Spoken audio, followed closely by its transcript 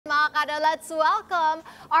Kada, let's welcome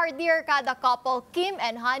our dear Kada couple, Kim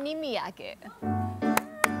and Honey Miague.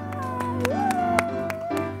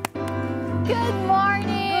 Good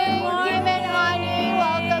morning, Kim and Honey.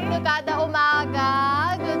 Welcome to Kada Umaga.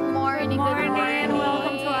 Good morning, good morning.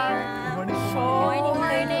 Welcome to our show. Good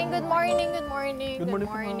morning, good morning, good morning, Good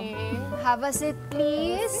morning. Have a seat,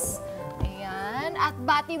 please. Ayan. At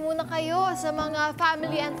bati muna kayo sa mga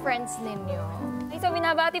family and friends ninyo. So,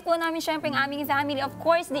 binabati po namin syempre ang aming family. Of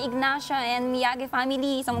course, the Ignacio and Miague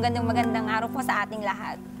family. So, magandang araw po sa ating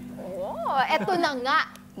lahat. Oh, eto na nga.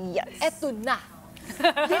 Yes. Eto na.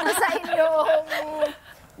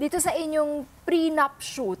 Dito sa inyong prenup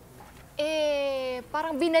shoot,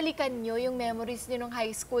 parang binalikan nyo yung memories nyo nung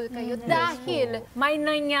high school kayo dahil may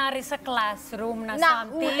nangyari sa classroom na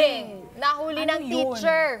something. Nahuli ng Ano yun?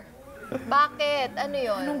 teacher. Bakit? Ano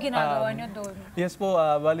yun? Anong ginagawa nyo doon? Yes po,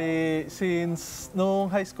 bali since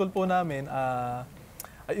nung high school po namin,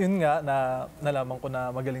 ayun nga, nalaman ko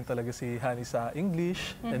na magaling talaga si Honey sa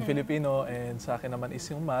English and Filipino, and sa akin naman is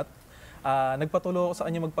yung math. Nagpaturo ako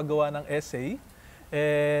sa kanya magpagawa ng essay,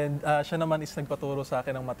 and siya naman is nagpaturo sa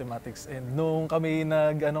akin ng mathematics. And nung kami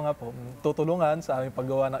tutulungan sa aming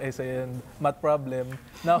paggawa ng essay and math problem,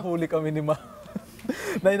 nahuli kami ni Ma.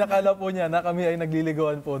 Na inakala po niya na kami ay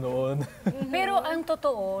nagliligawan po noon. Pero ang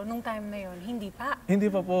totoo, nung time na yon, hindi pa. Hindi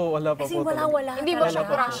pa po, wala pa Kasi po. wala. Hindi ba siya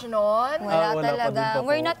crush nun? Wala wala pa talaga. din pa po.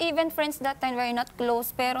 We're not even friends that time. We're not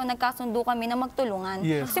close. Pero nagkasundo kami na magtulungan.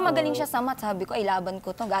 Yes, Kasi magaling siya sa math. Sabi ko, ay laban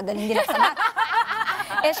ko to. Gagaling din ako sa math.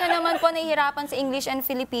 Siya naman po nahihirapan sa English and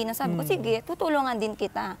Filipino. Sabi ko, sige, tutulungan din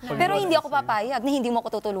kita. Pero hindi ako papayag na hindi mo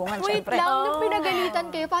ako tutulungan. Wait syempre. lang, nung pinagalitan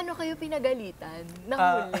kayo, paano kayo pinagalitan?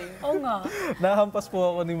 Nahuli. Oo nga. Nahampas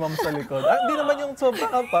po ako ni Ma'am sa likod. Hindi naman yung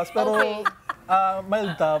sobrang hampas, pero Okay.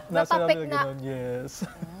 mild tap. Napapik Sinabi na. ganun, yes.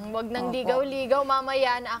 Huwag nang ligaw-ligaw,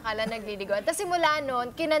 mamaya na akala nagliligawan. Tapos simula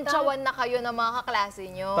nun, kinantsawan na kayo ng mga kaklase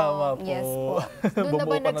nyo. Tama po. Yes po. Doon na ba Bumuo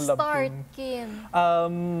pa ng love nag-start, team. Kim?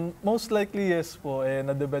 Most likely yes po.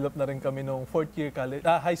 Na-develop na rin kami nung fourth year college,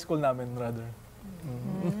 high school namin rather.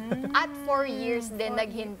 At 4 years din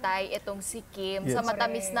naghintay itong si Kim Yes. sa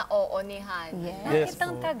matamis na oo ni Honey. Yes Bakit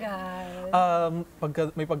ang po. tagal?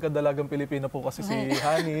 May pagkadalagang Pilipino po kasi si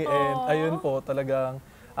Honey, and ayun po talagang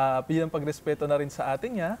bilang pagrespeto na rin sa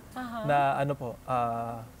atin niya na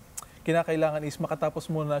kinakailangan is makatapos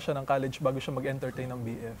muna siya ng college bago siya mag-entertain ng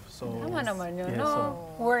BF. So, Tama naman yun, yes, no? so-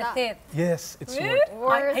 Worth it. yes, it's worth.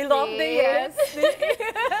 Worth I love the it. yes.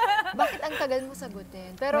 Bakit ang tagal mo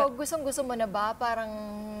sagutin? Pero gustong-gusto mo na ba parang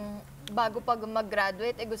bago pag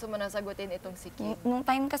mag-graduate, gusto mo na sagutin itong si Kim? Nung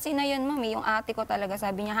time kasi na yun, mami, yung ate ko talaga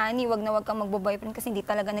sabi niya, Honey, wag ka magbo-boyfriend kasi hindi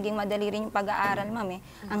talaga naging madali rin yung pag-aaral, mami.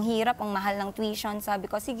 Ang hirap, ang mahal ng tuition.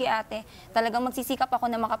 Sabi ko, sige ate, talagang magsisikap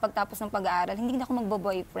ako na makapagtapos ng pag-aaral. Hindi na ako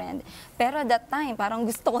magbo-boyfriend. Pero at that time, parang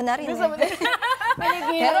gusto ko na rin. Gusto mo na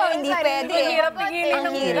Pero hindi pwede. Ang hirap pigilan Ang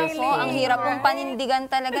ng hirap po. feeling. Ang hirap pong panindigan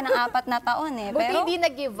talaga ng 4 na taon eh. Buti Pero hindi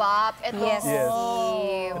nag-give up itong Yes. si Yes.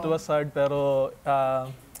 Kim. It was hard, pero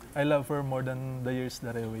I love her more than the years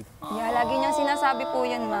that I wait. yeah, lagi niyang sinasabi po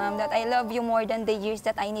yun, ma'am, that I love you more than the years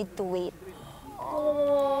that I need to wait.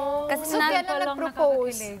 Kasi So, kailan Palang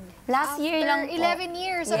nag-propose? nakakakilig. last year lang po. 11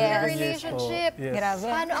 years of Yes. your 11 years po. relationship. Yes. Grabe.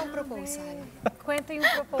 Paano ang proposal? Kwento yung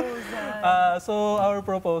proposal. So, our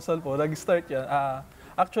proposal po, nag-start yan.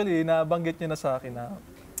 Actually, nabanggit niya na sa akin na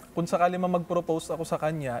kung sakali mag-propose ako sa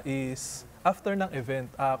kanya is after ng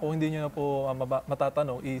event. Kung hindi niyo na po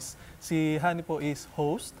matatanong is si Honey po is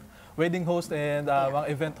host, wedding host, and mga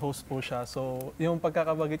event host po siya. So, yung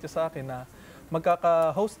pagkakabanggit niya sa akin na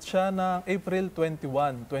magkaka-host siya ng April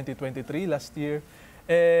 21, 2023, last year.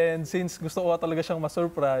 And since gusto ko talaga siyang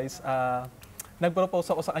ma-surprise,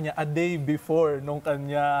 nag-propose ako sa kanya a day before nung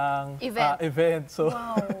kanyang event. So,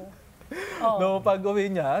 no, pag-uwi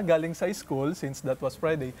niya, galing sa school, since that was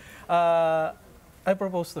Friday, I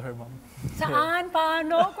proposed to her, ma'am. Saan?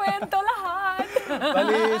 Paano? Kwento lahat.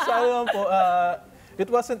 Bali, sa ano lang po, it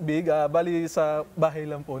wasn't big. Bali, sa bahay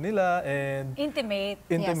lang po nila, and Intimate.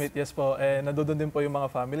 intimate, yes po. And nandoon din po yung mga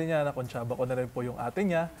family niya, nakonsyaba ko na rin po yung ate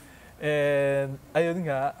niya. And ayun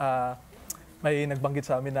nga, may nagbanggit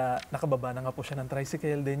sa amin na nakababa na nga po siya ng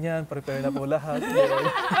tricycle din yan, prepare na po lahat.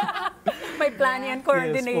 May plan yan,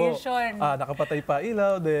 coordination. Yes po. Nakapatay pa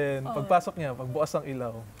ilaw, then pagpasok niya, pagbukas ng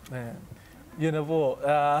ilaw. Ayan. Yun na po.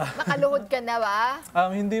 Nakaluhod ka na ba?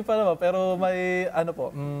 Hindi pa naman, pero may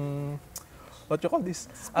what you call this?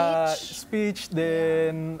 Speech,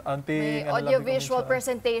 then May anting... audiovisual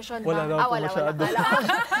presentation ba? Wala naman po wala. masyado. Wala.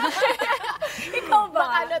 Ikaw ba?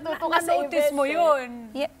 baka natuto ka sa Na-notice event mo yun.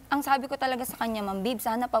 Yeah, ang sabi ko talaga sa kanya, ma'am, babe,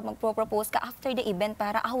 sana pag magpro-propose ka after the event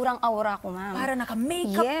para aurang-aura ko, ma'am. Para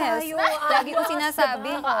naka-makeup tayo. Lagi ko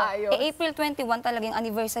sinasabi. Ayos. April 21 talaga yung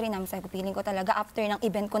anniversary namin. Sabi ko, feeling ko talaga after ng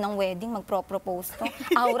event ko ng wedding, magpro-propose to.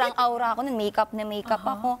 Aurang-aura ako, makeup na makeup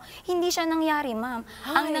ako. Hindi siya nangyari, ma'am.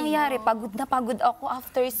 Ang nangyari, pagod na pagod ako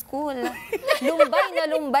after school.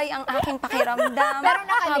 Lumbay ang aking pakiramdam. Pero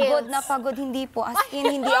naka-nails. Pagod na pagod, hindi po. As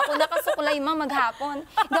in, hindi ako nakasuklay, ma'am, maghapon.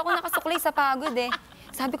 Hindi ako nakasuklay sa pagod eh.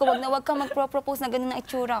 Sabi ko, wag ka magpro-propose na ganun na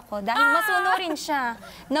itsura ko. Dahil masunurin siya.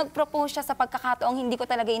 Nag-propose siya sa pagkakataong hindi ko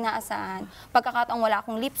talaga inaasahan. Pagkakataong wala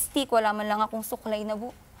akong lipstick, wala man lang akong suklay na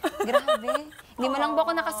Grabe. Hindi man lang ba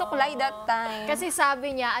ako nakasuklay that time. Kasi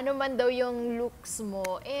sabi niya, ano man daw yung looks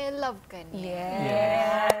mo, love ka niya.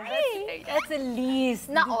 That's the least.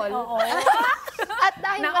 Na all. Oo. At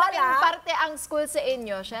dahil Na malaking all, parte ang school sa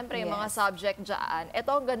inyo, syempre yung mga subject dyan, ito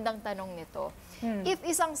ang gandang tanong nito. If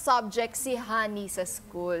isang subject si Honey sa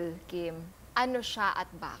school, Kim, ano siya at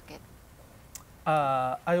bakit?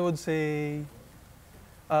 I would say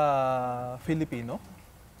Filipino.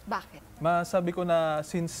 Bakit? Masabi ko na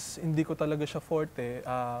since hindi ko talaga siya forte,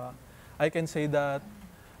 I can say that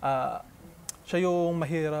siya yung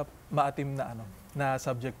mahirap maatim na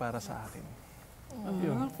subject para sa akin.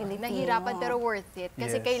 Filipino. Nahirapan pero worth it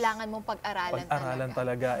kasi Yes. kailangan mong pag-aralan Pag-aralan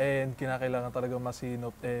talaga and kinakailangan talaga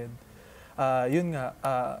masinop and yun nga,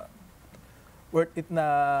 worth it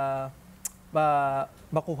na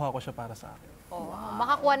makuha ko siya para sa akin.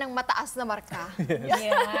 Makakuha ng mataas na marka.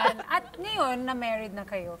 Yan. At ngayon, na-married na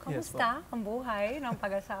kayo. Kamusta ang buhay ng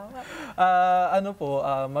pag-asawa?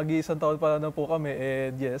 Mag-iisang taon pa na po kami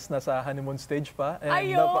and yes, nasa honeymoon stage pa and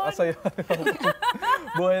Ayun! napakasaya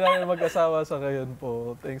buhay namin mag-asawa sa ngayon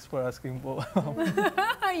po. Thanks for asking po.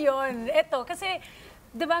 Ayun. Ito, kasi,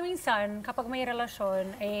 di ba minsan, kapag may relasyon,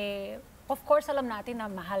 of course, alam natin na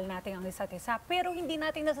mahal natin ang isa't isa, pero hindi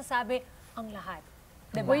natin nasasabi ang lahat.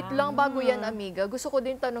 Diba? Wait lang, bago yan, amiga. Gusto ko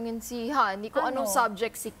din tanungin si Honey kung anong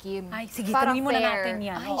subject si Kim. Ay, sige, Para tanungin muna fair. natin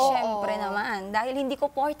yan. Ay, syempre naman. Dahil hindi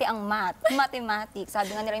ko forte ang mathematics.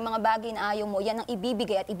 Sabi nga nila, yung mga bagay na ayaw mo, yan ang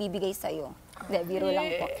ibibigay at ibibigay sa'yo. Hindi, biro lang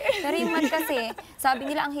po. Pero yung math kasi, sabi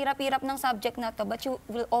nila, ang hirap-hirap ng subject na to, but you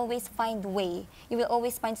will always find way. You will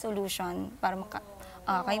always find solution para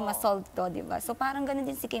kayo ma-solve to, di ba? So parang ganun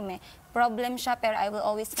din si Kim eh. Problem siya, pero I will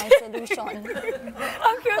always find solution.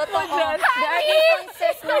 Ang cute mo dyan. There are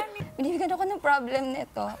instances na binibigyan ako ng problem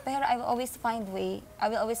nito, pero I will always find way.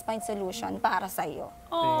 I will always find solution para sa'yo.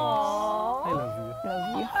 I love you.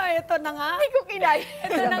 Love you. Ay, ito na nga. Hindi ko kinaya.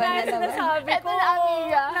 Ito na nga yung sinasabi ko. Ito na,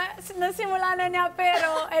 amiga. Nasimula na niya,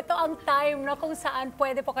 pero ito ang time na kung saan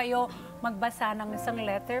pwede po kayo magbasa ng isang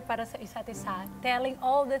letter para sa isa't isa, telling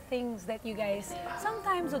all the things that you guys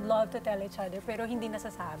sometimes would love to tell each other, pero hindi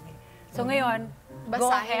nasasabi. So ngayon,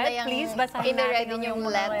 go Basahin ahead, na yung please. Basahin ine-ready natin yung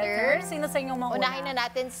mga letter. Sino sa inyong mauna? Unahin na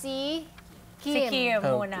natin si Kim. Si Kim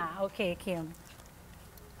Okay. muna. Okay, Kim.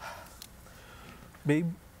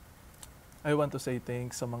 Babe, I want to say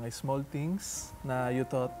thanks sa mga small things na you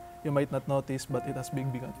thought you might not notice but it has big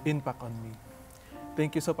impact on me.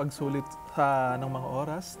 Thank you sa pagsulit ng mga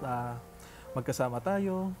oras na magkasama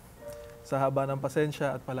tayo, sa haba ng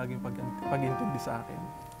pasensya at palaging pag-intindi sa akin.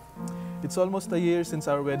 It's almost a year since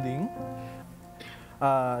our wedding.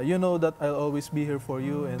 You know that I'll always be here for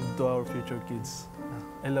you and to our future kids.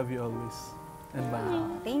 I love you always. And bye.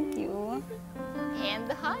 Thank you. And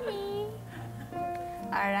Honey.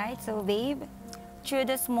 Alright, so babe,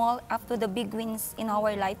 through the small up to the big wins in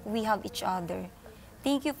our life, we have each other.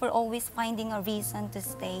 Thank you for always finding a reason to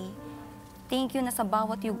stay. Thank you na sa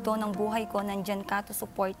bawat yugto ng buhay ko, nandyan ka to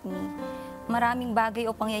support me. Maraming bagay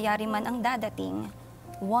o pangyayari man ang dadating.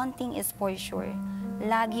 One thing is for sure,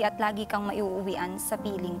 lagi at lagi kang maiuuwian sa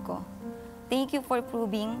piling ko. Thank you for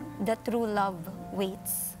proving that true love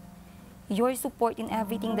waits. Your support in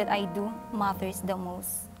everything that I do matters the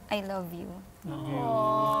most. I love you.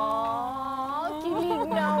 Oh,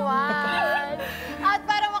 kilig naman. At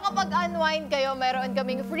para makapag-unwind kayo, meron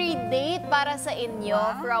kaming free date para sa inyo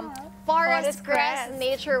from Forest Crest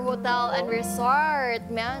Nature Hotel and Resort.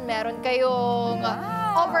 Meron kayong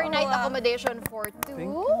overnight accommodation for two.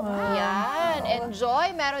 Thank you, ma'am. Yan,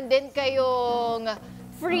 enjoy. Meron din kayong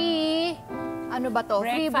free Ano ba to?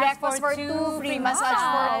 Free breakfast for two, free massage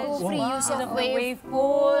for two, free use of wave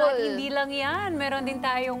pool. At hindi lang yan, meron din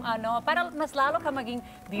tayong para mas lalo ka maging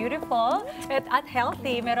beautiful at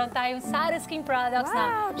healthy, meron tayong Sada Skin products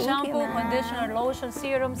na shampoo, conditioner, lotion,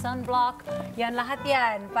 serum, sunblock. Yan, lahat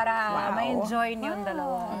yan para ma-enjoy niyong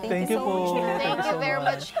dalawa. Thank you po. Thank you very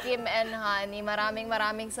much, Kim and Honey.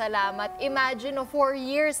 Maraming salamat. Imagine, 4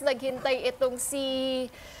 years naghintay itong si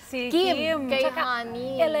Kim kay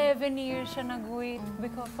Honey. 11 years siya nag-wait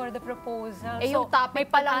for the proposal. Yung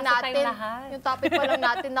topic pa lang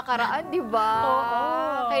natin nakaraan, di ba?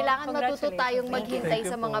 Kailangan matuto tayong maghintay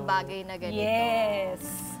sa mga bagay na ganito. Yes.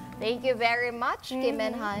 Thank you very much, Kim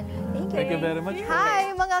and Honey. Thank you very much.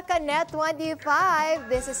 Hi, mga ka-Net25!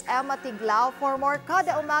 This is Emma Tiglao. For more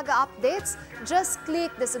Kada Umaga updates, just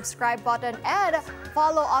click the subscribe button and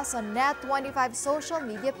follow us on Net25 social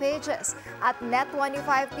media pages at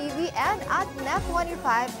Net25 TV and at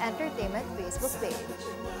Net25 Entertainment Facebook page.